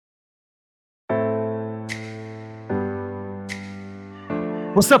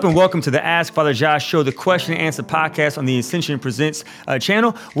What's up and welcome to the Ask Father Josh Show, the question and answer podcast on the Ascension Presents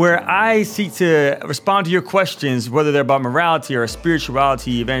channel, where I seek to respond to your questions, whether they're about morality or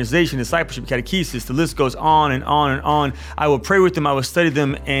spirituality, evangelization, discipleship, catechesis. The list goes on and on and on. I will pray with them, I will study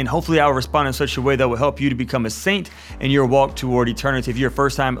them, and hopefully I will respond in such a way that will help you to become a saint in your walk toward eternity. If you're a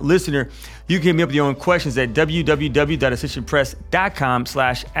first-time listener, you can hit me up with your own questions at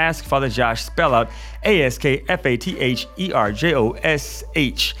www.ascensionpress.com/askfatherjosh, spell out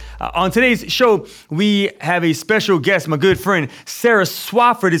ASKFATHERJOSH. On today's show, we have a special guest. My good friend, Sarah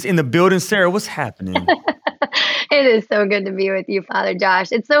Swafford, is in the building. Sarah, what's happening? It is so good to be with you, Father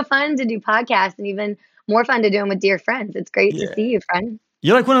Josh. It's so fun to do podcasts and even more fun to do them with dear friends. It's great to see you, friend.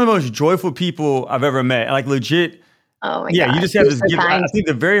 You're like one of the most joyful people I've ever met. Like legit. Oh my God. You just have this gift. Kind. I think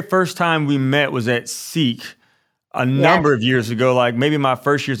the very first time we met was at Seek a number of years ago, like maybe my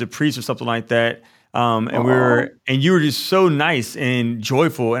first year as a priest or something like that. And you were just so nice and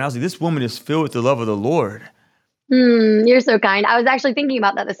joyful. And I was like, this woman is filled with the love of the Lord. You're so kind. I was actually thinking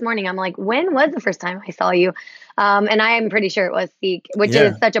about that this morning. I'm like, when was the first time I saw you? And I am pretty sure it was Seek, which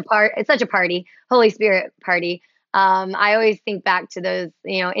is such a party, Holy Spirit party. I always think back to those,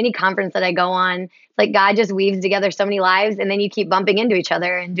 any conference that I go on, it's like God just weaves together so many lives, and then you keep bumping into each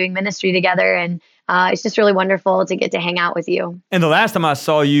other and doing ministry together. And it's just really wonderful to get to hang out with you. And the last time I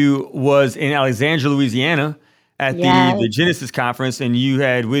saw you was in Alexandria, Louisiana at the Genesis conference, and you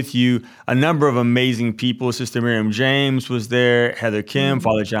had with you a number of amazing people. Sister Miriam James was there, Heather Kim,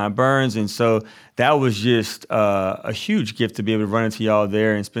 Father John Burns. And so that was just a huge gift to be able to run into y'all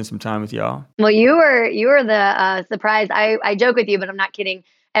there and spend some time with y'all. Well, you were the surprise. I joke with you, but I'm not kidding.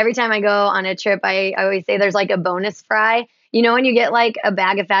 Every time I go on a trip, I always say there's like a bonus fry. You know, when you get like a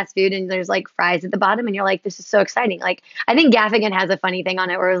bag of fast food and there's like fries at the bottom and you're like, this is so exciting. Like, I think Gaffigan has a funny thing on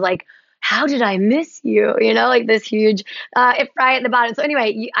it where it was like, how did I miss you? Like this huge fry at the bottom. So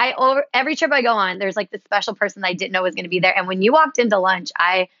anyway, every trip I go on, there's like this special person that I didn't know was going to be there. And when you walked into lunch,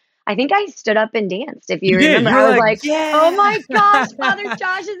 I think I stood up and danced. If you remember, I was like, oh my gosh, Father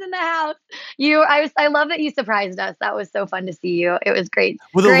Josh is in the house. I love that you surprised us. That was so fun to see you. It was great.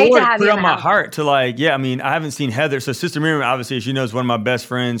 Well, the great Lord to have put you on my heart to I haven't seen Heather. So Sister Miriam, obviously, as you know, is one of my best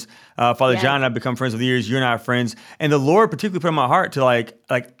friends. Father John and I've become friends over the years. You and I are friends. And the Lord particularly put on my heart to like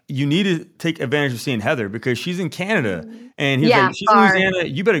you need to take advantage of seeing Heather because she's in Canada. And he was like, she's in Louisiana.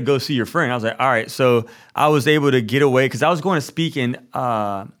 You better go see your friend. I was like, all right. So I was able to get away because I was going to speak in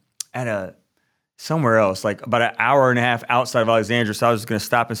at somewhere else, like about an hour and a half outside of Alexandria. So I was just going to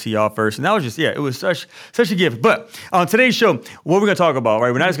stop and see y'all first. And that was just, it was such a gift. But on today's show, what we're going to talk about,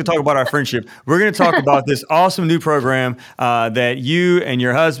 right? We're not just going to talk about our friendship. We're going to talk about this awesome new program that you and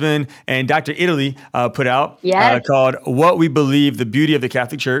your husband and Dr. Italy put out called What We Believe, the Beauty of the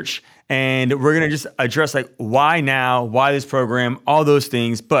Catholic Church. And we're going to just address why now, why this program, all those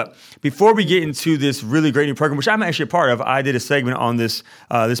things. But before we get into this really great new program, which I'm actually a part of, I did a segment on this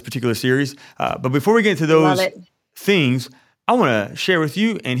particular series. But before we get into those things, I want to share with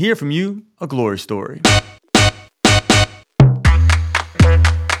you and hear from you a glory story.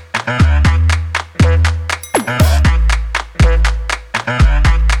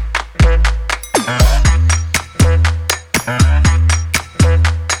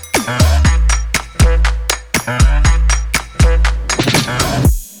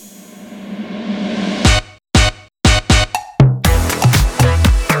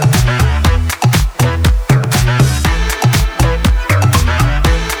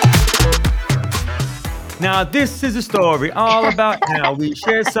 Now, this is a story all about how we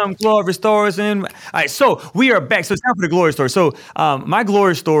share some glory stories. All right, so we are back. So it's time for the glory story. So my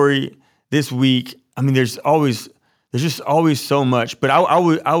glory story this week, there's just always so much. But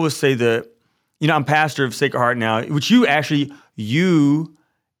I would say that, I'm pastor of Sacred Heart now, which you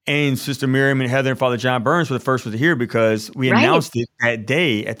and Sister Miriam and Heather and Father John Burns were the first ones to hear because we announced it that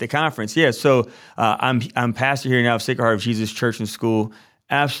day at the conference. Yeah, so I'm pastor here now of Sacred Heart of Jesus Church and School.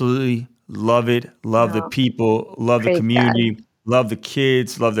 Absolutely love it. Love the people. Love the community. God. Love the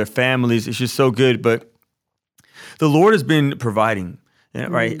kids. Love their families. It's just so good. But the Lord has been providing,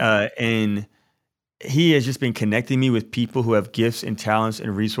 right? And He has just been connecting me with people who have gifts and talents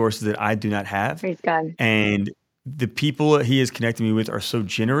and resources that I do not have. Praise God. And the people He is connecting me with are so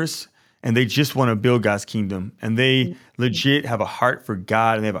generous and they just want to build God's kingdom. And they legit have a heart for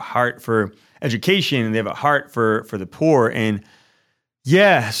God and they have a heart for education and they have a heart for the poor. And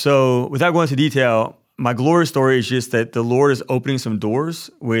so without going into detail, my glory story is just that the Lord is opening some doors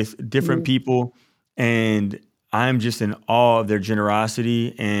with different people, and I'm just in awe of their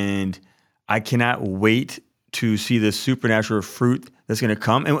generosity, and I cannot wait to see the supernatural fruit that's going to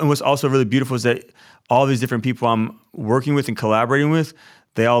come. And what's also really beautiful is that all these different people I'm working with and collaborating with,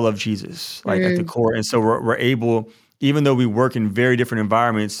 they all love Jesus, like at the core. And so we're able, even though we work in very different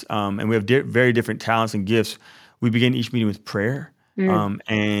environments, and we have very different talents and gifts, we begin each meeting with prayer.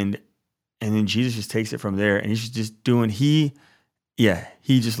 And then Jesus just takes it from there, and he's just doing, he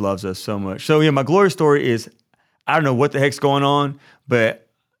just loves us so much. So my glory story is, I don't know what the heck's going on, but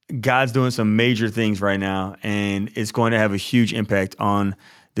God's doing some major things right now, and it's going to have a huge impact on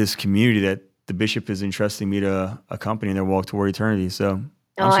this community that the bishop is entrusting me to accompany in their walk toward eternity. So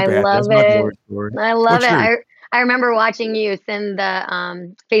I love it. I love it. I remember watching you send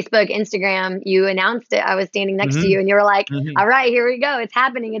the Facebook, Instagram. You announced it. I was standing next to you, and you were like, "All right, here we go. It's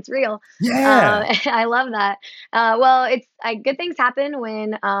happening. It's real." Yeah, I love that. Well, it's good things happen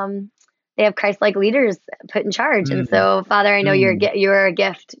when they have Christ-like leaders put in charge. And so, Father, I know you're a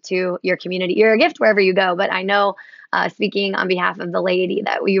gift to your community. You're a gift wherever you go. But I know, speaking on behalf of the laity,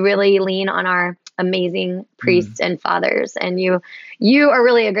 that we really lean on our amazing priests and fathers, and you are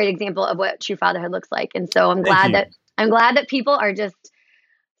really a great example of what true fatherhood looks like. And so I'm glad that people are just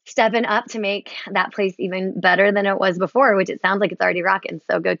stepping up to make that place even better than it was before, which it sounds like it's already rocking.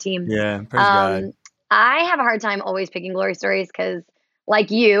 So go team. Yeah, praise God. I have a hard time always picking glory stories because,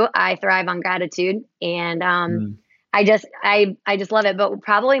 like you, I thrive on gratitude, and I just love it. But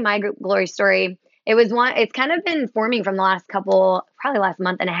probably my glory story, it's kind of been forming from the last last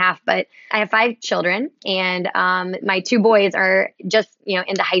month and a half, but I have 5 children, and my 2 boys are just,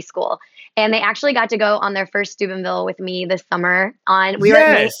 into high school, and they actually got to go on their first Steubenville with me this summer. Isn't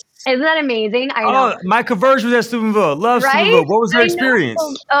that amazing? I know. My conversion was at Steubenville. Love right? Steubenville. What was their experience?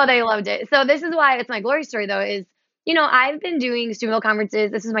 Oh, they loved it. So this is why it's my glory story, though, is, I've been doing Steubenville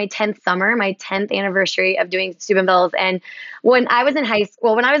conferences. This is my 10th summer, my 10th anniversary of doing Steubenvilles. And when I was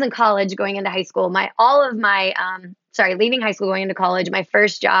in college going into high school, leaving high school going into college, my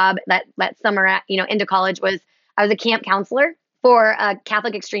first job that summer into college I was a camp counselor for a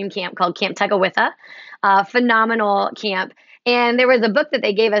Catholic extreme camp called Camp Tekakwitha, phenomenal camp. And there was a book that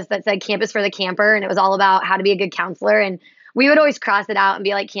they gave us that said Campus for the Camper, and it was all about how to be a good counselor. And we would always cross it out and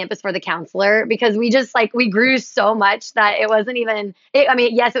be like Campus for the Counselor, because we just we grew so much that it wasn't even,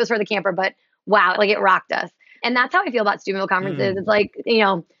 yes, it was for the camper, but wow, it rocked us. And that's how I feel about Steubenville conferences. It's like,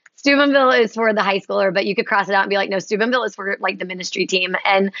 Steubenville is for the high schooler, but you could cross it out and be like, no, Steubenville is for the ministry team.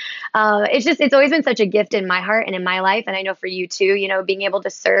 And it's always been such a gift in my heart and in my life. And I know for you too, being able to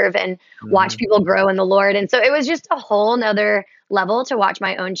serve and watch people grow in the Lord. And so it was just a whole nother level to watch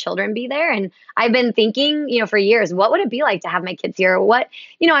my own children be there. And I've been thinking, for years, what would it be like to have my kids here? What,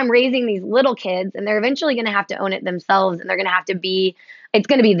 I'm raising these little kids, and they're eventually going to have to own it themselves, and they're going to have to be, it's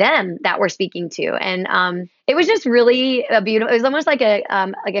going to be them that we're speaking to. And it was just really beautiful. It was almost like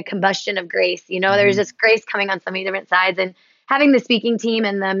a combustion of grace. There's this grace coming on so many different sides, and having the speaking team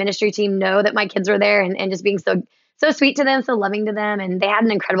and the ministry team know that my kids were there, and just being so sweet to them, so loving to them. And they had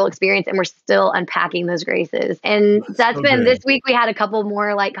an incredible experience, and we're still unpacking those graces. And that's been this week. We had a couple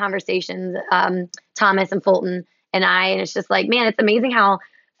more conversations, Thomas and Fulton and I, and it's just man, it's amazing how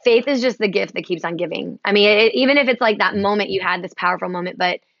faith is just the gift that keeps on giving. I mean, even if it's that moment you had this powerful moment,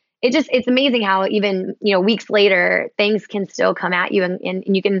 but it's amazing how even, weeks later, things can still come at you, and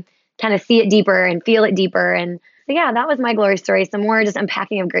you can kind of see it deeper and feel it deeper. And so, yeah, that was my glory story. Some more just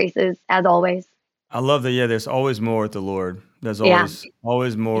unpacking of graces, as always. I love that. Yeah, there's always more with the Lord. There's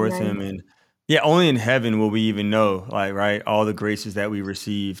always more with him. And only in heaven will we even know, right, all the graces that we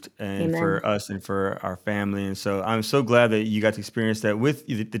received, and for us and for our family. And so I'm so glad that you got to experience that with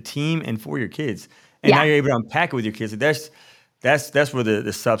the team and for your kids. And now you're able to unpack it with your kids. That's where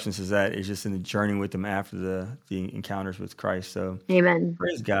the substance is at. It's just in the journey with them after the encounters with Christ. So amen.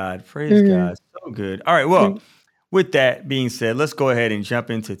 Praise God. Praise God. So good. All right. Well, with that being said, let's go ahead and jump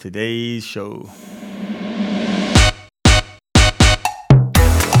into today's show.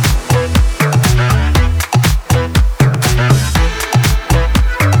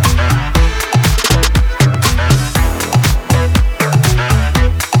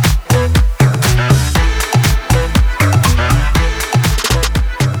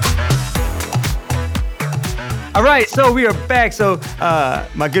 All right, so we are back. So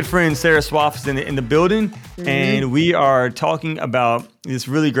my good friend Sarah Swaff is in the building, and we are talking about this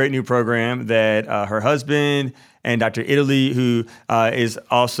really great new program that her husband and Dr. Italy, who is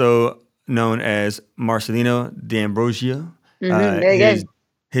also known as Marcelino D'Ambrosio. Very good.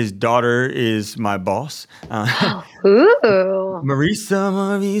 His daughter is my boss. Ooh. Marisa.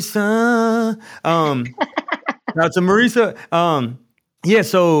 Now to Marisa.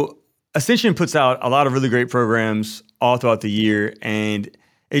 So Ascension puts out a lot of really great programs all throughout the year, and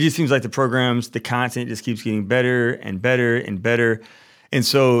it just seems like the content just keeps getting better and better and better. And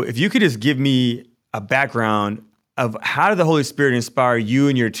so if you could just give me a background of how did the Holy Spirit inspire you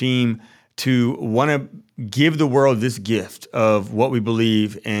and your team to want to give the world this gift of what we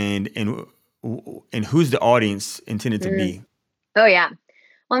believe and who's the audience intended to be? Oh, yeah.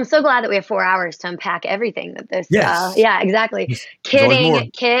 Well, I'm so glad that we have 4 hours to unpack everything that this, Yes. yeah, exactly. There's always more.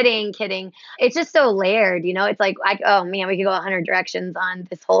 Kidding. It's just so layered, it's like, oh man, we could go 100 directions on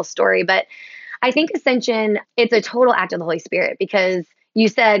this whole story. But I think Ascension, it's a total act of the Holy Spirit because you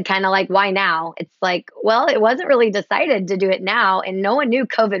said kind of like, why now? It's like, well, it wasn't really decided to do it now. And no one knew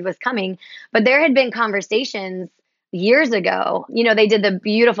COVID was coming, but there had been conversations years ago. They did the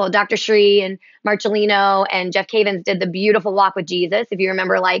beautiful Dr. Shree and Marcellino and Jeff Cavins did the beautiful walk with Jesus. If you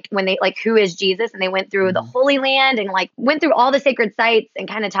remember, like when they who is Jesus? And they went through the Holy Land and like went through all the sacred sites and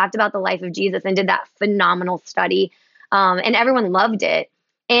kind of talked about the life of Jesus and did that phenomenal study. And everyone loved it.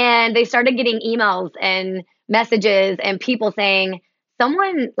 And they started getting emails and messages and people saying,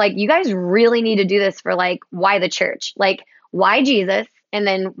 someone like, you guys really need to do this for like, why the church? Like, why Jesus? And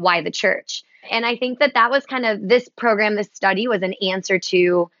then why the church? And I think that was kind of this program, this study was an answer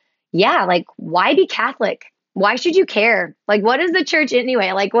to, yeah, like, why be Catholic? Why should you care? Like, what is the church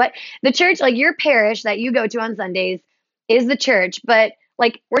anyway? Like, what the church, like your parish that you go to on Sundays is the church. But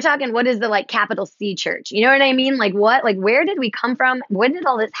like, we're talking, what is the like capital C church? You know what I mean? Like, what, like, where did we come from? When did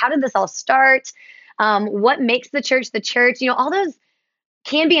all this, how did this all start? What makes the church the church? All those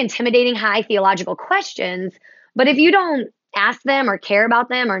can be intimidating, high theological questions. But if you don't ask them or care about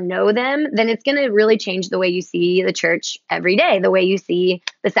them or know them, then it's going to really change the way you see the church every day, the way you see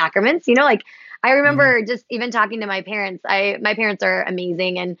the sacraments. Like I remember just even talking to my parents. My parents are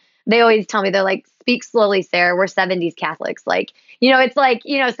amazing. And they always tell me, they're like, speak slowly, Sarah. We're 70s Catholics. Like, it's like,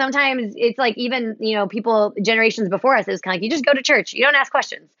 sometimes it's like even, people generations before us, it was kind of like, you just go to church. You don't ask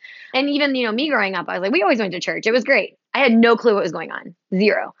questions. And even, me growing up, I was like, we always went to church. It was great. I had no clue what was going on.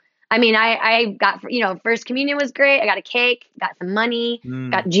 Zero. I mean, I got, first communion was great. I got a cake, got some money,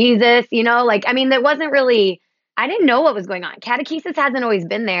 got Jesus, I mean, that wasn't really, I didn't know what was going on. Catechesis hasn't always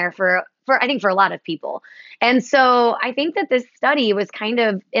been there for I think for a lot of people. And so I think that this study was kind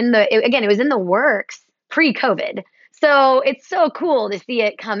of it was in the works pre-COVID. So it's so cool to see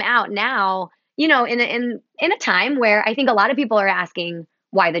it come out now, in a time where I think a lot of people are asking,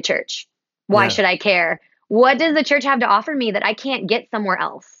 why the church? Why should I care? What does the church have to offer me that I can't get somewhere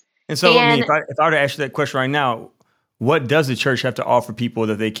else? And so, I mean, if I were to ask you that question right now, what does the church have to offer people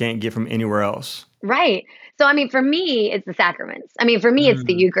that they can't get from anywhere else? Right. So, I mean, for me, it's the sacraments. I mean, for me, it's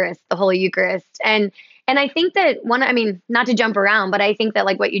the Eucharist, the Holy Eucharist. And I think that not to jump around, but I think that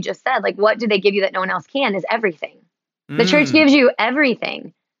like what you just said, like what do they give you that no one else can is everything. The church gives you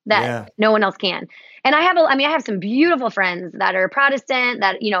everything that no one else can. And I have some beautiful friends that are Protestant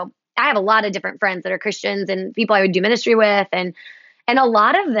that, I have a lot of different friends that are Christians and people I would do ministry with. And a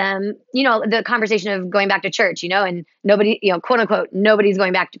lot of them, the conversation of going back to church, and nobody, quote unquote, nobody's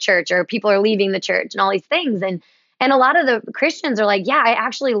going back to church or people are leaving the church and all these things. And a lot of the Christians are like, yeah, I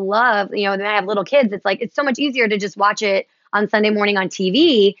actually love, when I have little kids, it's like, it's so much easier to just watch it on Sunday morning on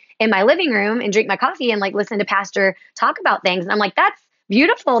TV in my living room and drink my coffee and like listen to pastor talk about things. And I'm like, that's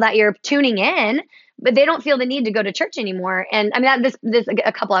beautiful that you're tuning in, but they don't feel the need to go to church anymore. And I mean, this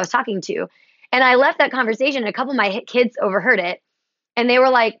a couple I was talking to, and I left that conversation and a couple of my kids overheard it. And they were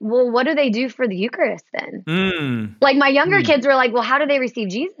like, well, what do they do for the Eucharist then? Like my younger kids were like, well, how do they receive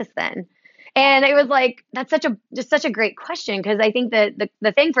Jesus then? And it was like, that's such a great question. Because I think that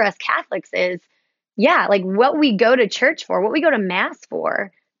the thing for us Catholics is, yeah, like what we go to church for, what we go to mass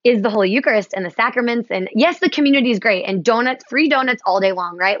for is the Holy Eucharist and the sacraments. And yes, the community is great. And free donuts all day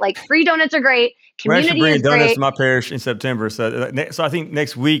long, right? Like free donuts are great. Community we're actually is bringing donuts great. to my parish in September. So I think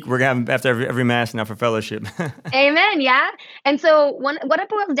next week we're going to have after every mass now for fellowship. Amen. Yeah. And so what it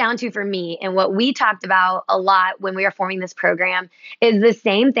boils down to for me and what we talked about a lot when we were forming this program is the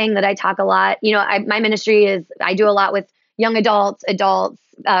same thing that I talk a lot. My ministry is, I do a lot with young adults,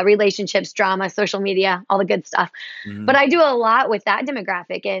 relationships, drama, social media, all the good stuff. But I do a lot with that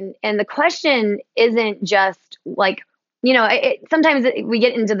demographic. And the question isn't just like, sometimes we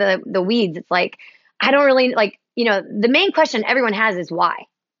get into the weeds. It's like, I don't really like, the main question everyone has is why?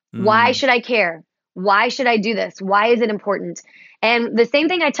 Why should I care? Why should I do this? Why is it important? And the same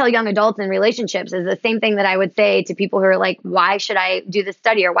thing I tell young adults in relationships is the same thing that I would say to people who are like, why should I do this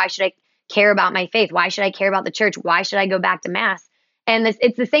study? Or why should I care about my faith? Why should I care about the church? Why should I go back to mass? And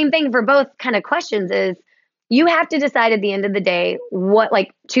it's the same thing for both kind of questions is you have to decide at the end of the day,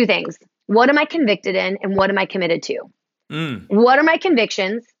 two things. What am I convicted in and what am I committed to? What are my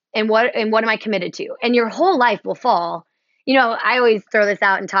convictions and what am I committed to? And your whole life will fall I always throw this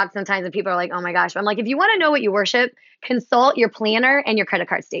out and talk sometimes and people are like, oh my gosh. I'm like, if you want to know what you worship, consult your planner and your credit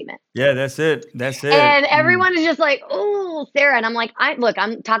card statement. Yeah, that's it. That's it. And everyone is just like, oh, Sarah. And I'm like,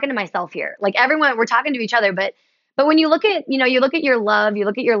 I'm talking to myself here. Like everyone, we're talking to each other. But when you look at, you look at your love, you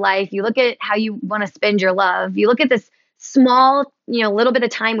look at your life, you look at how you want to spend your love, you look at this small, little bit of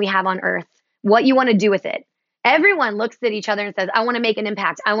time we have on earth, what you want to do with it. Everyone looks at each other and says, I want to make an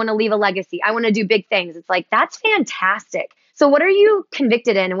impact. I want to leave a legacy. I want to do big things. It's like, that's fantastic. So what are you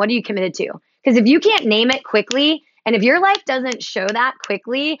convicted in and what are you committed to? Because if you can't name it quickly, and if your life doesn't show that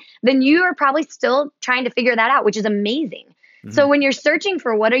quickly, then you are probably still trying to figure that out, which is amazing. Mm-hmm. So when you're searching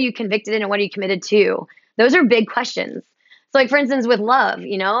for what are you convicted in and what are you committed to, those are big questions. So like, for instance, with love,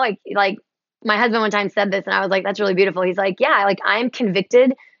 like my husband one time said this and I was like, that's really beautiful. He's like, yeah, like I'm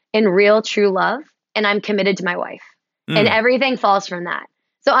convicted in real, true love and I'm committed to my wife and everything falls from that.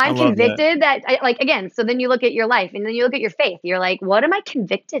 So I'm convicted that again, so then you look at your life and then you look at your faith. You're like, what am I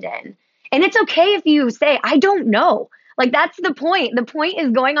convicted in? And it's okay if you say, I don't know. Like, that's the point. The point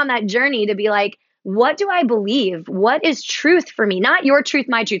is going on that journey to be like, what do I believe? What is truth for me? Not your truth,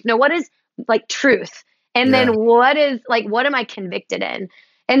 my truth. No, what is like truth? And then what am I convicted in?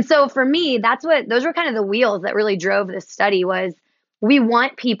 And so for me, those were kind of the wheels that really drove this study was we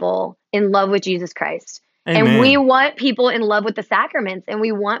want people in love with Jesus Christ. Amen. And we want people in love with the sacraments and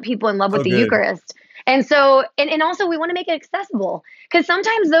we want people in love with the Eucharist. And so, and also we want to make it accessible because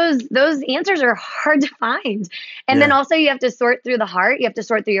sometimes those answers are hard to find. And then also you have to sort through the heart. You have to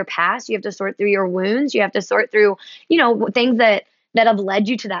sort through your past. You have to sort through your wounds. You have to sort through, things that have led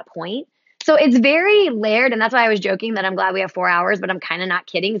you to that point. So it's very layered. And that's why I was joking that I'm glad we have 4 hours, but I'm kind of not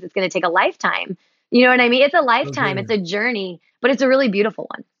kidding because it's going to take a lifetime. You know what I mean? It's a lifetime. It's a journey, but it's a really beautiful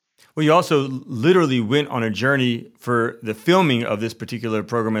one. Well, you also literally went on a journey for the filming of this particular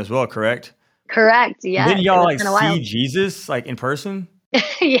program as well, correct? Correct. Yeah. Didn't y'all see Jesus in person?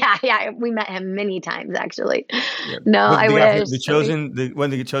 Yeah. We met him many times actually. Yeah. No, I wish. When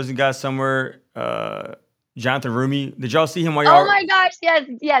the chosen guy somewhere, Jonathan Rumi. Did y'all see him while y'all? Oh my gosh,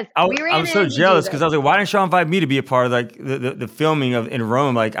 yes. I'm so jealous because I was like, why didn't y'all invite me to be a part of like the filming in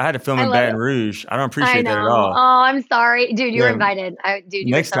Rome? Like I had to film in Baton Rouge. I don't appreciate that at all. Oh, I'm sorry, dude. You were invited.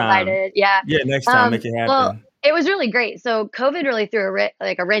 Next time. Invited. Yeah. Yeah, next time make it happen. Well, it was really great. So COVID really threw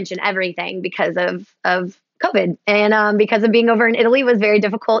a wrench in everything because of COVID and because of being over in Italy was very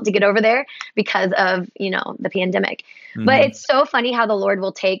difficult to get over there because of the pandemic. Mm-hmm. But it's so funny how the Lord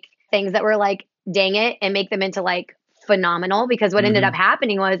will take things that were like dang it and make them into like phenomenal because what ended up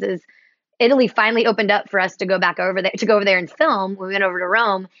happening is Italy finally opened up for us to go over there and film. We went over to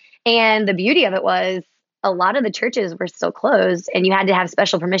Rome and the beauty of it was a lot of the churches were still closed and you had to have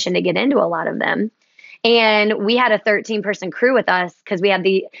special permission to get into a lot of them. And we had a 13-person crew with us because we had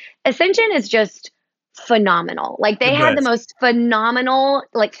the Ascension is just phenomenal. Like they had the most phenomenal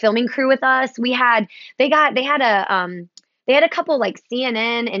like filming crew with us. They had a couple like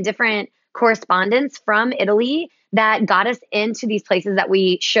CNN and different correspondents from Italy that got us into these places that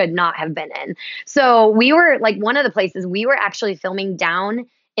we should not have been in. So we were like one of the places we were actually filming down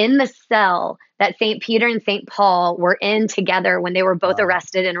in the cell that St. Peter and St. Paul were in together when they were both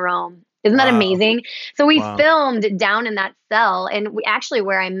arrested in Rome. Isn't that amazing? So we filmed down in that cell and we actually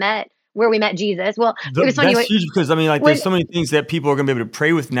where we met Jesus. Well, it was funny. That's huge because there's so many things that people are going to be able to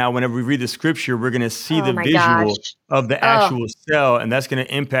pray with now. Whenever we read the scripture, we're going to see the visual of the actual cell, and that's going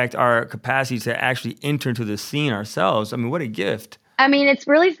to impact our capacity to actually enter into the scene ourselves. I mean, what a gift. I mean, it's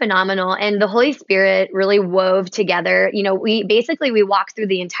really phenomenal. And the Holy Spirit really wove together. We walked through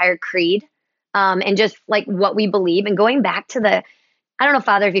the entire creed and just like what we believe and going back to I don't know,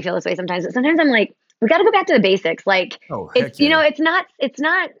 Father, if you feel this way sometimes, but sometimes I'm like, we got to go back to the basics. Like, it's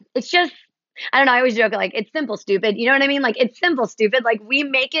just, I don't know. I always joke like it's simple, stupid. You know what I mean? Like it's simple, stupid. Like we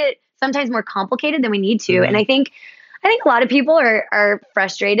make it sometimes more complicated than we need to. Mm-hmm. And I think a lot of people are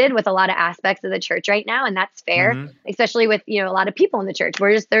frustrated with a lot of aspects of the church right now. And that's fair, especially with, a lot of people in the church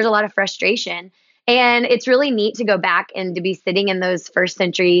there's a lot of frustration. And it's really neat to go back and to be sitting in those first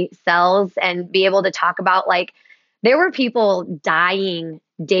century cells and be able to talk about like, there were people dying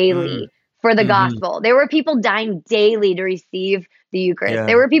daily for the gospel. There were people dying daily to receive the Eucharist. Yeah.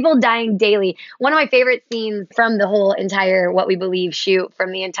 There were people dying daily. One of my favorite scenes from the whole entire What We Believe shoot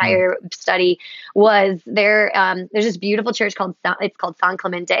from the entire study was there's this beautiful church called San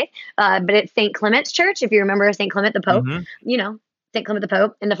Clemente, but it's St. Clement's Church. If you remember St. Clement the Pope, St. Clement the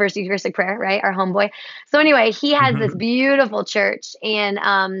Pope in the first Eucharistic prayer, right? Our homeboy. So anyway, he has this beautiful church and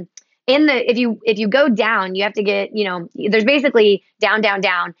if you go down, you have to get, there's basically down,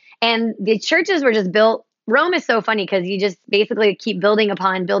 and the churches were just built Rome is so funny because you just basically keep building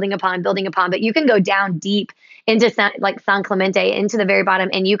upon, building upon, building upon, but you can go down deep into like San Clemente, into the very bottom,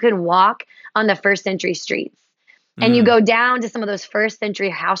 and you can walk on the first century streets. And you Mm. go down to some of those first century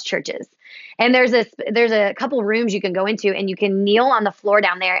house churches. And there's a couple rooms you can go into, and you can kneel on the floor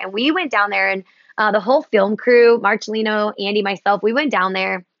down there. And we went down there, and the whole film crew, Marcelino, Andy, myself, we went down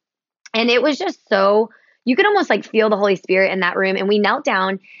there, and it was just so, you could almost like feel the Holy Spirit in that room. And we knelt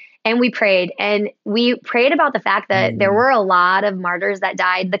down and we prayed. And we prayed about the fact that there Mm. were a lot of martyrs that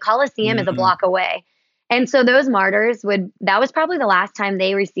died. The Colosseum is a Mm. block away. And so those martyrs that was probably the last time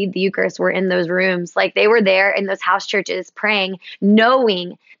they received the Eucharist, were in those rooms. Like they were there in those house churches praying,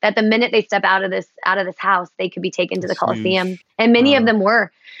 knowing that the minute they step out of this house, they could be taken to the That's Colosseum. huge. And many of Wow. them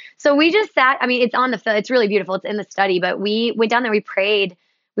were. So we just sat, I mean, it's really beautiful. It's in the study, but we went down there, we prayed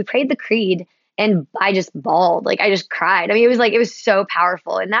the creed, and I just bawled. Like I just cried. I mean, it was so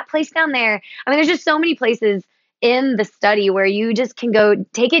powerful. And that place down there, I mean, there's just so many places in the study where you just can go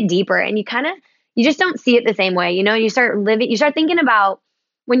take it deeper, and you just don't see it the same way. You start thinking about,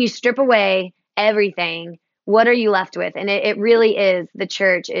 when you strip away everything, what are you left with? And it really is, the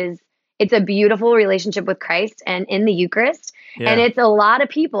church it's a beautiful relationship with Christ and in the Eucharist. And Yeah. it's a lot of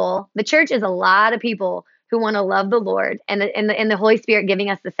people, the church is a lot of people who want to love the Lord, and the Holy Spirit giving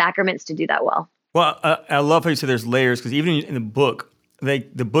us the sacraments to do that well. Well, I love how you said there's layers, because even in the book,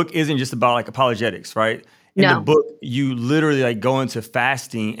 the book isn't just about like apologetics, right? In the No. book, you literally like go into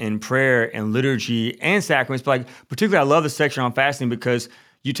fasting and prayer and liturgy and sacraments. But like particularly, I love the section on fasting because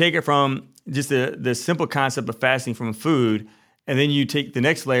you take it from just the simple concept of fasting from food, and then you take the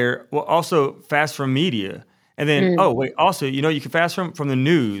next layer. Well, also fast from media. And then, Mm. oh, wait, also, you can fast from the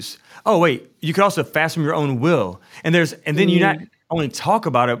news. Oh, wait, you could also fast from your own will. And then you not only talk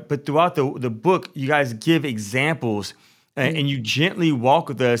about it, but throughout the book, you guys give examples and you gently walk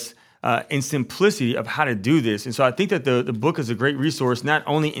with us in simplicity of how to do this. And so I think that the book is a great resource, not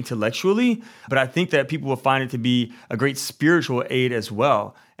only intellectually, but I think that people will find it to be a great spiritual aid as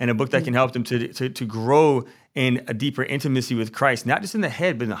well, and a book that can help them to grow in a deeper intimacy with Christ, not just in the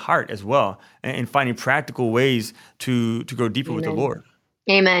head, but in the heart as well, and finding practical ways to go deeper with the Amen. Lord.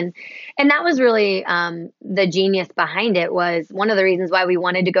 Amen. And that was really the genius behind it. Was one of the reasons why we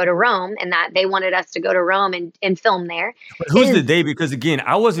wanted to go to Rome, and that they wanted us to go to Rome and film there. But who's the Is they? Because again,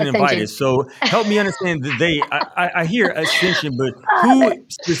 I wasn't invited, Ascension. so help me understand the they. I hear Ascension, but who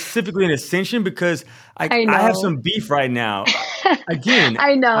specifically in Ascension? Because I I have know. some beef right now. Again,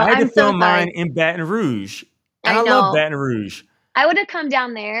 I know. I had to I'm so film mine sorry. in Baton Rouge, and I I love know. Baton Rouge. I would have come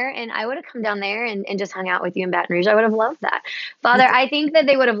down there, and just hung out with you in Baton Rouge. I would have loved that. Father, I think that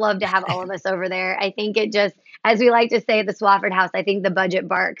they would have loved to have all of us over there. I think it just, as we like to say at the Swafford House, I think the budget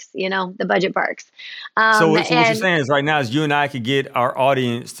barks, the budget barks. So what you're And saying is right now is you and I could get our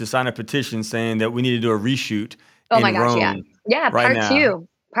audience to sign a petition saying that we need to do a reshoot oh my in gosh, yeah. Rome Yeah, right part now. two.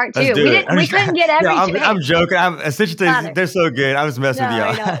 Part Let's two. do it. We couldn't get every I'm hey, joking. I'm essentially Father. they're so good. I was messing No, with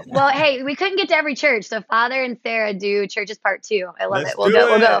I y'all. know. Well, hey, we couldn't get to every church, so Father and Sarah do churches part two. I love Let's it. We'll do go.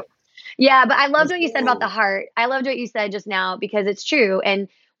 We'll it. go. Yeah, but I loved Let's what you said about the go. heart. I loved what you said just now because it's true. And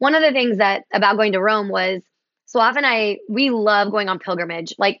one of the things that about going to Rome was, so often we love going on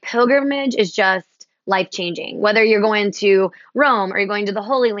pilgrimage. Like pilgrimage is just life changing. Whether you're going to Rome or you're going to the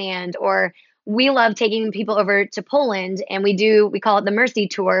Holy Land, or we love taking people over to Poland, and we call it the Mercy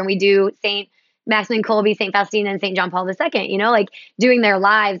Tour, and we do Saint Maximilian Kolbe, Saint Faustina, and Saint John Paul II. Like doing their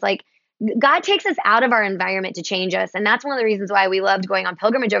lives, like God takes us out of our environment to change us. And that's one of the reasons why we loved going on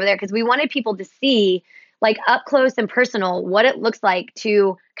pilgrimage over there, because we wanted people to see, like up close and personal, what it looks like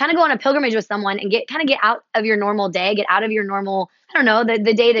to kind of go on a pilgrimage with someone and get out of your normal day, get out of your normal, I don't know,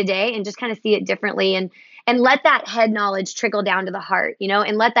 the day to day, and just kind of see it differently, and let that head knowledge trickle down to the heart,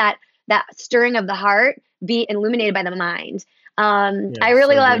 and let that stirring of the heart be illuminated by the mind. Yeah, I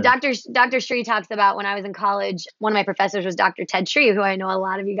really so love good. Dr. Shree talks about, when I was in college, one of my professors was Dr. Ted Shree, who I know a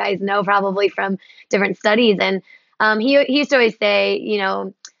lot of you guys know probably from different studies. And he used to always say,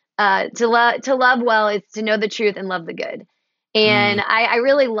 to love well is to know the truth and love the good. And Mm. I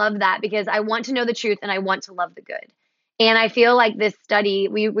really love that, because I want to know the truth and I want to love the good. And I feel like this study,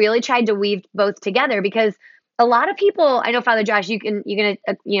 we really tried to weave both together, because a lot of people, I know, Father Josh,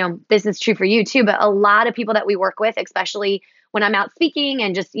 this is true for you too, but a lot of people that we work with, especially when I'm out speaking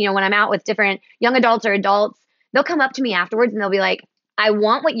and just, when I'm out with different young adults or adults, they'll come up to me afterwards and they'll be like, I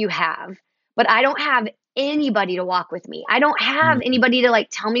want what you have, but I don't have anybody to walk with me. I don't have Mm. anybody to like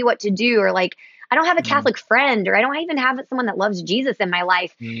tell me what to do, or like, I don't have a Mm. Catholic friend, or I don't even have someone that loves Jesus in my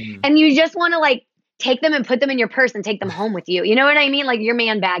life. Mm. And you just want to like take them and put them in your purse and take them home with you. You know what I mean? Like your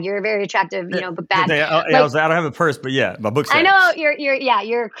man bag, you're a very attractive, but bag. I don't have a purse, but yeah, my book sack. I know your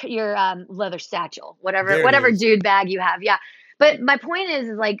leather satchel, whatever dude bag you have. Yeah. But my point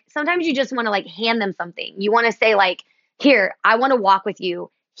is like, sometimes you just want to like hand them something. You want to say like, here, I want to walk with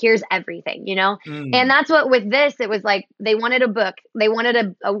you. Here's everything, And that's what with this, it was like, they wanted a book. They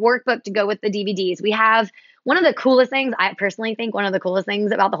wanted a workbook to go with the DVDs. We have one of the coolest things, I personally think one of the coolest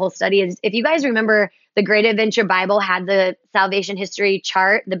things about the whole study is if you guys remember the Great Adventure Bible had the salvation history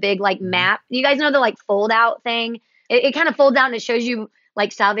chart, the big like map, you guys know the like fold out thing. It kind of folds out and it shows you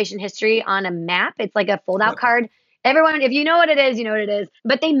like salvation history on a map. It's like a fold out card. Everyone, if you know what it is, you know what it is.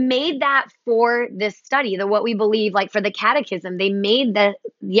 But they made that for this study, what we believe, like for the catechism, they made that.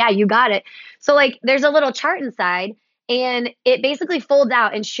 Yeah, you got it. So like there's a little chart inside and it basically folds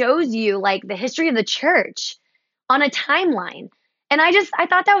out and shows you like the history of the church on a timeline. And I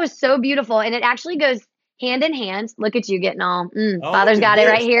thought that was so beautiful. And it actually goes hand in hand. Look at you getting all, Father's got it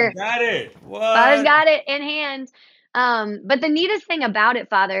right here. Got it. What? Father's got it in hand. But the neatest thing about it,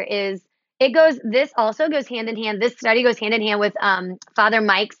 Father, is this also goes hand in hand. This study goes hand in hand with Father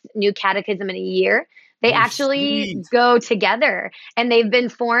Mike's new catechism in a year. They actually go together and they've been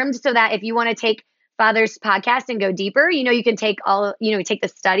formed so that if you want to take Father's podcast and go deeper, you can take take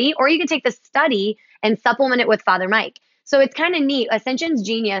the study, or you can take the study and supplement it with Father Mike. So it's kind of neat. Ascension's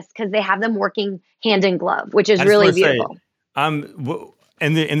genius because they have them working hand in glove, which is really beautiful.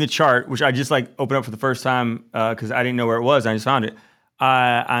 In the chart, which I just like opened up for the first time because I didn't know where it was. I just found it.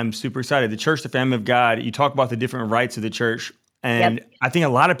 I'm super excited. The church, the family of God, you talk about the different rights of the church. And I think a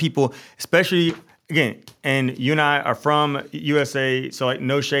lot of people, especially, again, and you and I are from USA, so like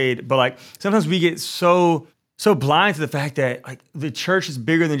no shade, but like sometimes we get so blind to the fact that like the church is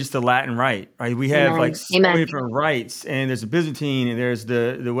bigger than just the Latin rite, right? We have like so many different rites, and there's the Byzantine, and there's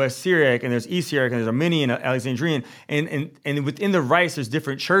the West Syriac, and there's East Syriac, and there's Armenian, Alexandrian, and within the rites, there's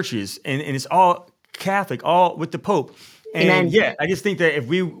different churches, and it's all Catholic, all with the Pope. And I just think that if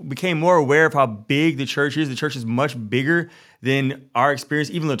we became more aware of how big the church is much bigger than our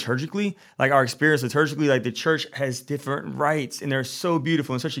experience, even liturgically. Like our experience liturgically, like the church has different rites and they're so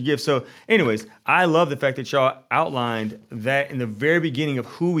beautiful and such a gift. So anyways, I love the fact that y'all outlined that in the very beginning of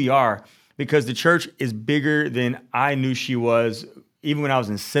who we are, because the church is bigger than I knew she was even when I was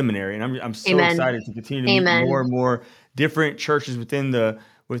in seminary. And I'm so excited to continue to meet more and more different churches within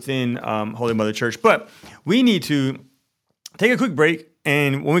Holy Mother Church. But we need to take a quick break.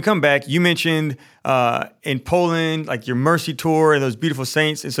 And when we come back, you mentioned in Poland, like your mercy tour and those beautiful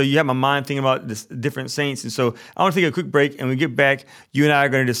saints. And so you have my mind thinking about this different saints. And so I want to take a quick break. And when we get back, you and I are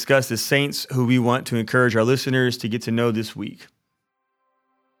going to discuss the saints who we want to encourage our listeners to get to know this week.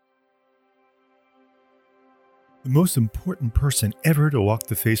 The most important person ever to walk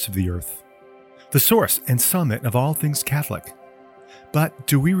the face of the earth. The source and summit of all things Catholic. But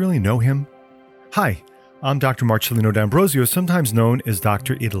do we really know him? Hi. I'm Dr. Marcellino D'Ambrosio, sometimes known as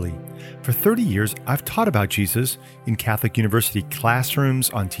Dr. Italy. For 30 years, I've taught about Jesus in Catholic University classrooms,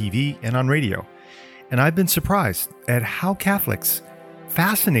 on TV, and on radio. And I've been surprised at how Catholics,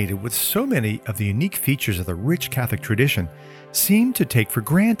 fascinated with so many of the unique features of the rich Catholic tradition, seem to take for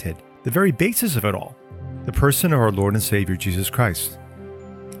granted the very basis of it all, the person of our Lord and Savior Jesus Christ.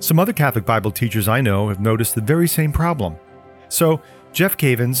 Some other Catholic Bible teachers I know have noticed the very same problem. So, Jeff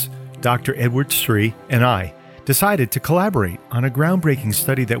Cavins, Dr. Edward Sri, and I decided to collaborate on a groundbreaking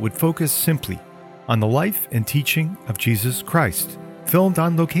study that would focus simply on the life and teaching of Jesus Christ, filmed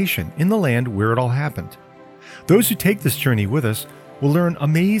on location in the land where it all happened. Those who take this journey with us will learn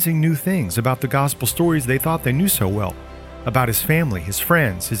amazing new things about the gospel stories they thought they knew so well, about his family, his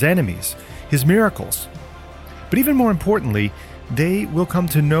friends, his enemies, his miracles. But even more importantly, they will come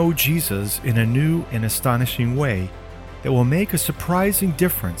to know Jesus in a new and astonishing way that will make a surprising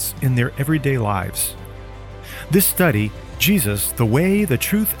difference in their everyday lives. This study, Jesus, the Way, the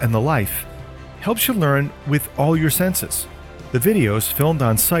Truth, and the Life, helps you learn with all your senses. The videos filmed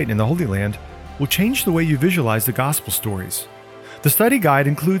on site in the Holy Land will change the way you visualize the gospel stories. The study guide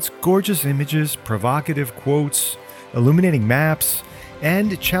includes gorgeous images, provocative quotes, illuminating maps,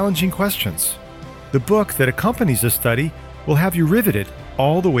 and challenging questions. The book that accompanies this study will have you riveted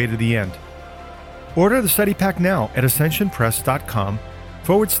all the way to the end. Order the study pack now at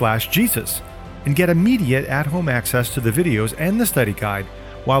ascensionpress.com/Jesus and get immediate at-home access to the videos and the study guide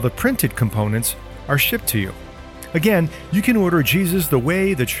while the printed components are shipped to you. Again, you can order Jesus, the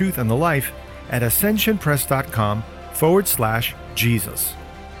Way, the Truth, and the Life at ascensionpress.com/Jesus.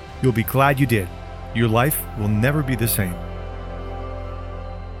 You'll be glad you did. Your life will never be the same.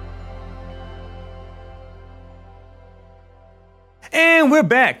 And we're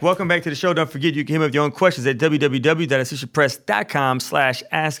back. Welcome back to the show. Don't forget, you can hit me with your own questions at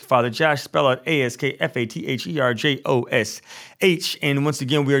www.ascensionpress.com/AskFatherJosh. Spell out AskFatherJosh. And once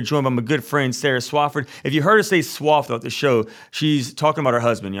again, we are joined by my good friend, Sarah Swafford. If you heard her say Swaff throughout the show, she's talking about her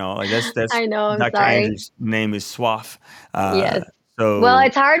husband, y'all. Like that's I know, I'm Dr. sorry. Andrew's name is Swaff. Yes. Well,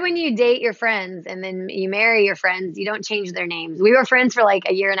 it's hard when you date your friends and then you marry your friends. You don't change their names. We were friends for like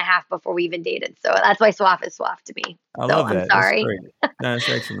a year and a half before we even dated. So that's why Swaff is Swaff to me. I love that. I'm sorry. That's great. That's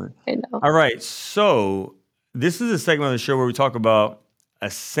excellent. I know. All right. So this is a segment of the show where we talk about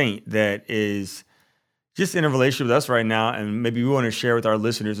a saint that is just in a relationship with us right now, and maybe we want to share with our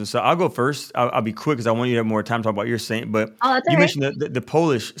listeners. And so I'll go first. I'll be quick because I want you to have more time to talk about your saint. But you mentioned the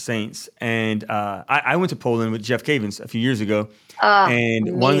Polish saints, and I went to Poland with Jeff Cavins a few years ago. And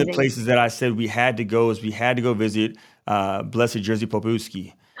amazing. One of the places that I said we had to go visit Blessed Jerzy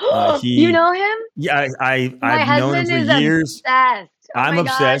Popiełuszki. You know him? Yeah, I've known him for years. Obsessed. I'm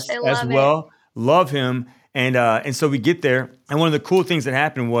obsessed as well. Love him. And so we get there, and one of the cool things that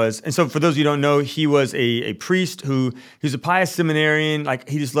happened was, and so for those of you who don't know, he was a priest he was a pious seminarian. Like,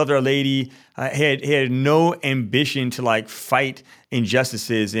 he just loved Our Lady. He had no ambition to like fight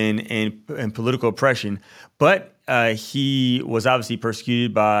injustices and political oppression, but he was obviously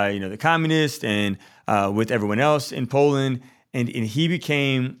persecuted by the communists and with everyone else in Poland, and he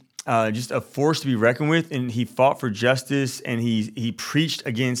became just a force to be reckoned with, and he fought for justice, and he preached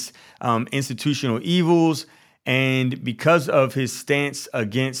against institutional evils. And because of his stance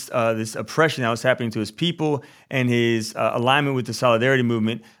against this oppression that was happening to his people and his alignment with the Solidarity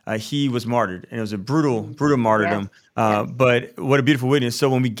movement, he was martyred, and it was a brutal martyrdom. Yes. But what a beautiful witness! So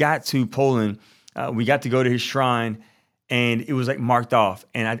when we got to Poland, we got to go to his shrine, and it was like marked off.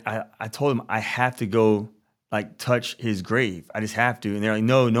 And I told him I have to go, like, touch his grave. I just have to. And they're like,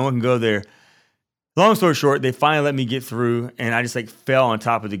 no one can go there. Long story short, they finally let me get through, and I just like fell on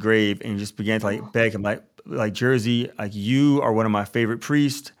top of the grave and just began to like beg him, like Jerzy, like, you are one of my favorite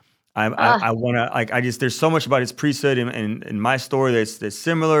priests. I want to, like, there's so much about his priesthood and my story that's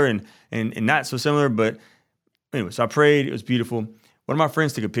similar and not so similar. But anyway, so I prayed. It was beautiful. One of my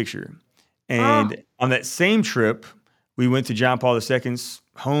friends took a picture, and on that same trip, we went to John Paul II's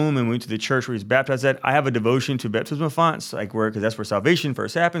home and went to the church where he was baptized at. I have a devotion to baptismal fonts, like because that's where salvation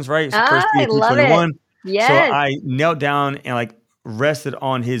first happens, right? So First Peter 2:21. Yes. So I knelt down and like rested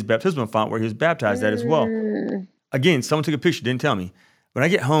on his baptismal font where he was baptized at as well. Again, someone took a picture, didn't tell me. When I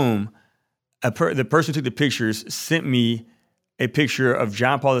get home, the person who took the pictures sent me a picture of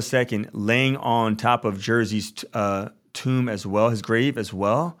John Paul II laying on top of Jerzy's tomb as well, his grave as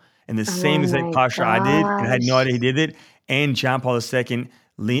well, in the same exact posture I did, and I had no idea he did it. And John Paul II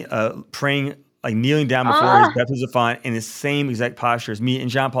praying, like kneeling down before his baptismal font in the same exact posture as me. And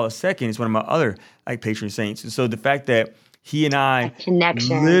John Paul II is one of my other like patron saints. And so the fact that he and I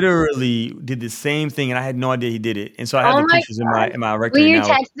literally did the same thing, and I had no idea he did it. And so I have the pictures in my rectory. Will you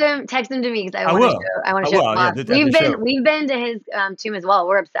now. text them to me, because I want to show him. We've been to his tomb as well.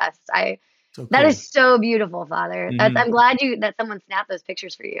 We're obsessed. That is so beautiful, Father. Mm-hmm. I'm glad that someone snapped those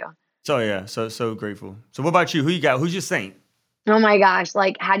pictures for you. So yeah, so grateful. So what about you? Who you got? Who's your saint? Oh my gosh,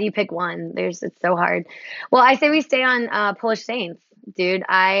 like, how do you pick one? It's so hard. Well, I say we stay on Polish saints, dude.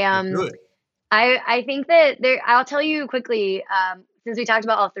 I think that I'll tell you quickly, since we talked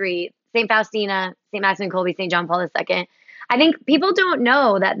about all three, St. Faustina, St. Maximilian Kolbe, St. John Paul II. I think people don't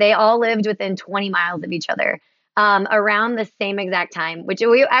know that they all lived within 20 miles of each other around the same exact time, which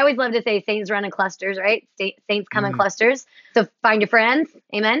I always love to say saints run in clusters, right? Saints come in clusters. So find your friends,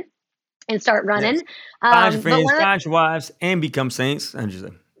 amen, and start running. Yes. Find your friends, find your wives, and become saints. I'm just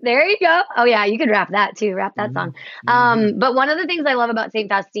like, there you go. Oh yeah, you could rap that too. Rap that song. But one of the things I love about St.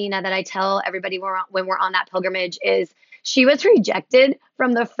 Faustina that I tell everybody when we're on that pilgrimage is she was rejected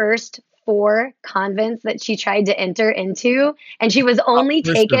from the first 4 convents that she tried to enter into, and she was only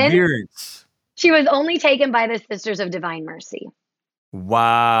taken. She was only taken by the Sisters of Divine Mercy.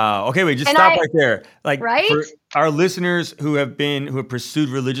 Wow. Okay, wait, just stop right there. Like, right? For our listeners who have pursued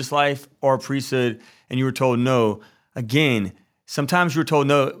religious life or priesthood, and you were told no, again, sometimes you were told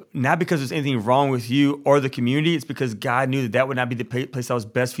no, not because there's anything wrong with you or the community. It's because God knew that would not be the place that was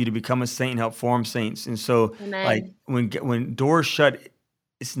best for you to become a saint and help form saints. And so, like, when doors shut,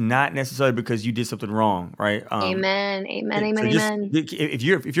 it's not necessarily because you did something wrong, right? Amen.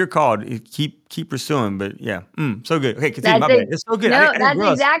 If you're called, keep pursuing. But yeah, so good. Okay, continue. My bad. It's so good. No, that's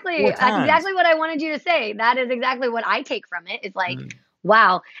exactly what I wanted you to say. That is exactly what I take from it. It's like,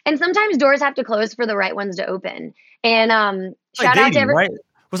 wow. And sometimes doors have to close for the right ones to open. And shout out to everyone. Right?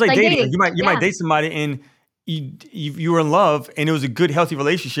 It's like dating. You might date somebody and you were in love and it was a good, healthy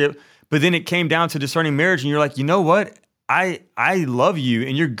relationship, but then it came down to discerning marriage and you're like, you know what? I love you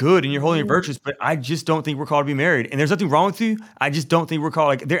and you're good and you're holy and virtuous, but I just don't think we're called to be married. And there's nothing wrong with you. I just don't think we're called.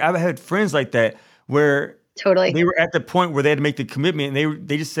 Like I've had friends like that where Totally. they were at the point where they had to make the commitment, and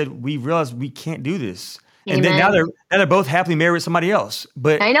they just said, we realized we can't do this. And then Amen. now they're both happily married with somebody else.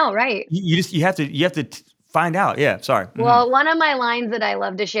 But I know, right? you have to find out. Yeah, sorry. Well, one of my lines that I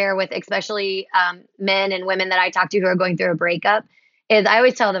love to share with especially men and women that I talk to who are going through a breakup is I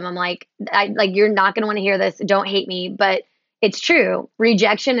always tell them, I'm like, you're not going to want to hear this. Don't hate me, but it's true.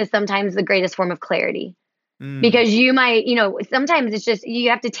 Rejection is sometimes the greatest form of clarity because you might, sometimes it's just, you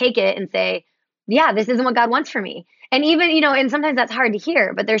have to take it and say, yeah, this isn't what God wants for me. And even, and sometimes that's hard to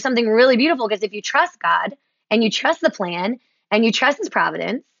hear, but there's something really beautiful because if you trust God and you trust the plan and you trust his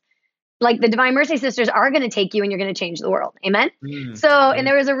providence, like the Divine Mercy Sisters are going to take you and you're going to change the world. Amen. So, and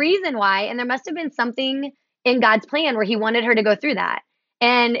there was a reason why, and there must have been something in God's plan where he wanted her to go through that.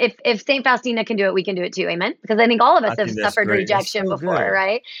 And if St. Faustina can do it, we can do it too. Amen. Because I think all of us have suffered rejection before,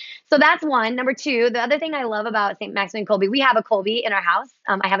 right? So that's one. Number two, the other thing I love about St. Maximilian Kolbe, we have a Kolbe in our house.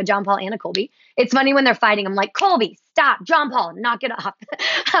 I have a John Paul and a Kolbe. It's funny when they're fighting. I'm like, Kolbe, stop. John Paul, knock it off.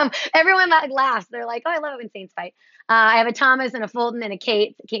 Everyone laughs. They're like, oh, I love it when saints fight. I have a Thomas and a Fulton and a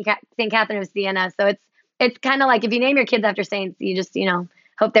Kate, St. Catherine of Siena. So it's kind of like if you name your kids after saints, you just,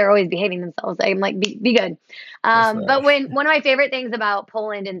 hope they're always behaving themselves. I'm like, be good. But one of my favorite things about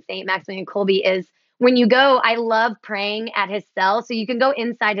Poland and St. Maximilian Kolbe is when you go, I love praying at his cell. So you can go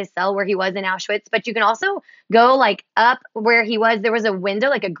inside his cell where he was in Auschwitz, but you can also go like up where he was. There was a window,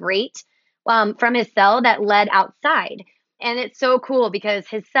 like a grate from his cell that led outside. And it's so cool because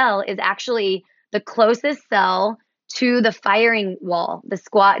his cell is actually the closest cell to the firing wall, the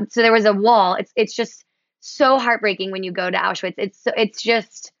squad. So there was a wall. It's just so heartbreaking when you go to Auschwitz. It's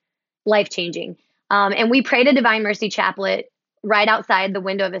just life-changing. And we prayed a Divine Mercy chaplet right outside the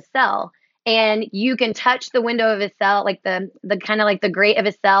window of his cell. And you can touch the window of his cell, like the kind of like the grate of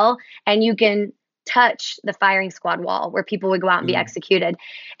his cell, and you can touch the firing squad wall where people would go out and be executed.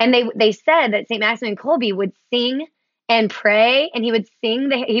 And they said that St. Maximilian Kolbe would sing and pray, and he would sing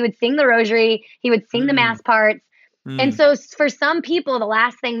the rosary, he would sing the mass parts. And so for some people, the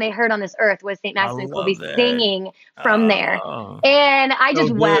last thing they heard on this earth was St. Maximilian Kolbe singing from there. And I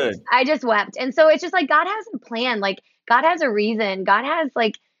just wept. I just wept. And so it's just like God has a plan. Like God has a reason. God has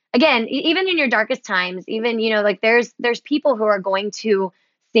like, again, even in your darkest times, even, like there's people who are going to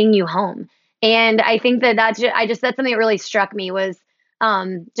sing you home. And I think that's something that really struck me was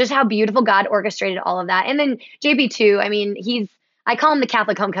just how beautiful God orchestrated all of that. And then JP too, I mean, I call him the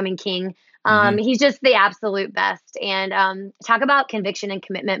Catholic homecoming king. He's just the absolute best. And talk about conviction and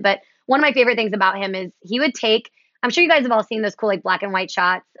commitment. But one of my favorite things about him is he would take, I'm sure you guys have all seen those cool like black and white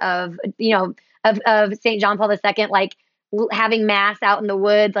shots of St. John Paul II, like having mass out in the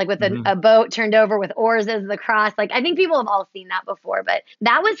woods, like with a boat turned over with oars as the cross. Like I think people have all seen that before, but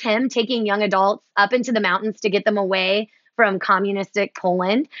that was him taking young adults up into the mountains to get them away from communistic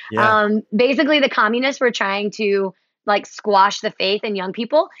Poland. Yeah. Basically the communists were trying to like squash the faith in young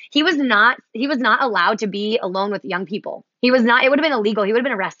people. He was not allowed to be alone with young people. It would have been illegal. He would have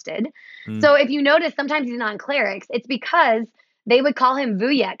been arrested. So if you notice, sometimes he's not in clerics. It's because they would call him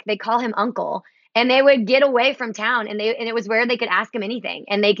Wujek. They call him uncle, and they would get away from town and it was where they could ask him anything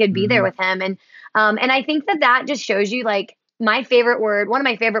and they could be there with him. And I think that just shows you like one of my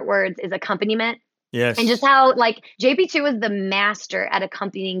favorite words is accompaniment. Yes. And just how like JP2 was the master at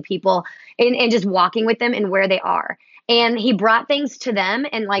accompanying people and just walking with them and where they are. And he brought things to them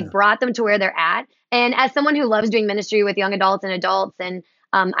and brought them to where they're at. And as someone who loves doing ministry with young adults and adults, and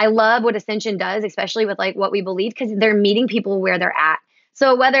I love what Ascension does, especially with like what we believe, because they're meeting people where they're at.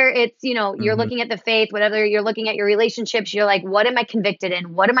 So whether it's, you're looking at the faith, whatever you're looking at your relationships, you're like, what am I convicted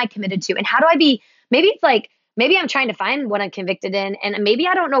in? What am I committed to? And how do I be, maybe I'm trying to find what I'm convicted in, and maybe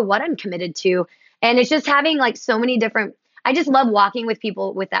I don't know what I'm committed to. And it's just having like so many different, I just love walking with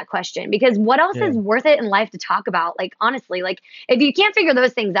people with that question, because what else is worth it in life to talk about? Like, honestly, like if you can't figure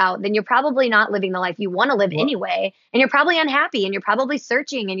those things out, then you're probably not living the life you want to live anyway. And you're probably unhappy and you're probably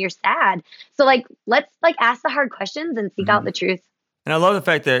searching and you're sad. So like, let's like ask the hard questions and seek out the truth. And I love the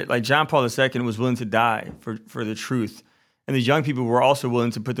fact that like John Paul II was willing to die for the truth. And these young people were also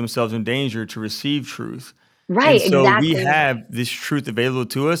willing to put themselves in danger to receive truth. Right, and so exactly. we have this truth available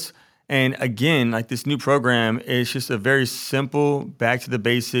to us. And again, like this new program is just a very simple, back to the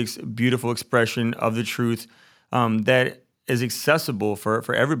basics, beautiful expression of the truth that is accessible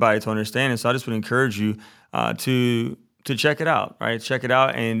for everybody to understand. And so I just would encourage you to check it out, right? Check it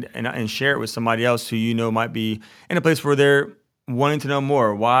out and share it with somebody else who might be in a place where they're wanting to know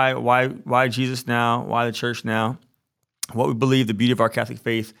more. Why Jesus now? Why the church now? what we believe, the beauty of our Catholic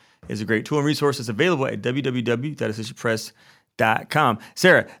faith, is a great tool and resource. It's available at www.ascensionpress.com.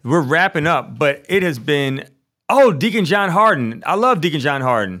 Sarah, we're wrapping up, but it has been, Deacon John Harden. I love Deacon John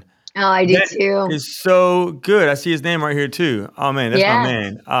Harden. Oh, I do too. It's so good. I see his name right here too. Oh man, that's my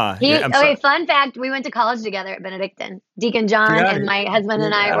man. Fun fact, we went to college together at Benedictine. Deacon John and my husband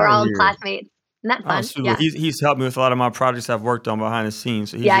and I were all classmates. Isn't that fun? Yeah. He's helped me with a lot of my projects I've worked on behind the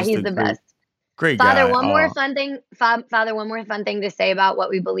scenes. So he's the best. Great Father, guy. one more fun thing to say about what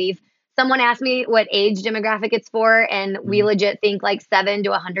we believe. Someone asked me what age demographic it's for, and we legit think like 7 to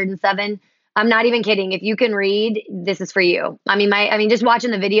 107. I'm not even kidding. If you can read, this is for you. I mean, just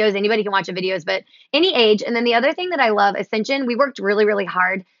watching the videos, anybody can watch the videos, but any age. And then the other thing that I love, Ascension, we worked really, really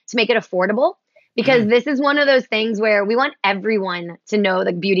hard to make it affordable, because this is one of those things where we want everyone to know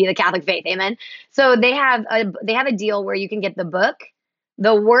the beauty of the Catholic faith. Amen. So they have a deal where you can get the book,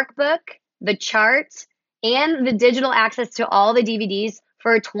 the workbook, the chart, and the digital access to all the DVDs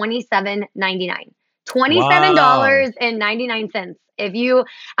for $27.99. $27.99. If you,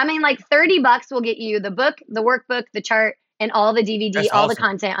 like $30 will get you the book, the workbook, the chart, and all the DVD, the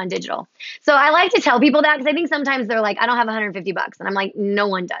content on digital. So I like to tell people that, because I think sometimes they're like, I don't have $150. And I'm like, no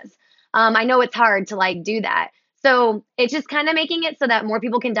one does. I know it's hard to do that. So it's just kind of making it so that more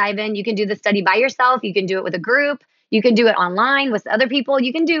people can dive in. You can do the study by yourself. You can do it with a group. You can do it online with other people.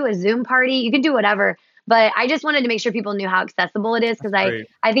 You can do a Zoom party. You can do whatever. But I just wanted to make sure people knew how accessible it is, because I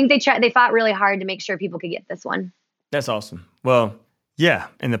think they fought really hard to make sure people could get this one. That's awesome. Well, yeah,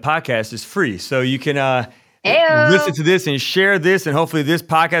 and the podcast is free, so you can listen to this and share this, and hopefully this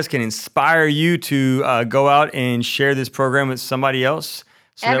podcast can inspire you to go out and share this program with somebody else.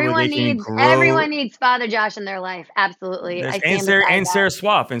 So everyone needs Father Josh in their life. Absolutely. And Sarah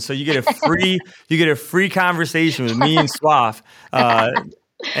Swaff. And so you get a free conversation with me and Swaff.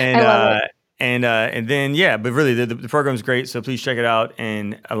 And then, but really the program is great. So please check it out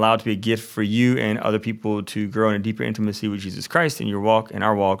and allow it to be a gift for you and other people to grow in a deeper intimacy with Jesus Christ in your walk and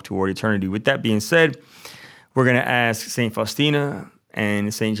our walk toward eternity. With that being said, we're going to ask St. Faustina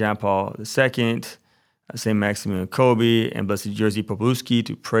and St. John Paul II, St. Maximilian Kolbe, and Blessed Jerzy Popłuski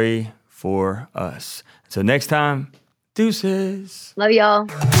to pray for us. Until next time, deuces. Love y'all.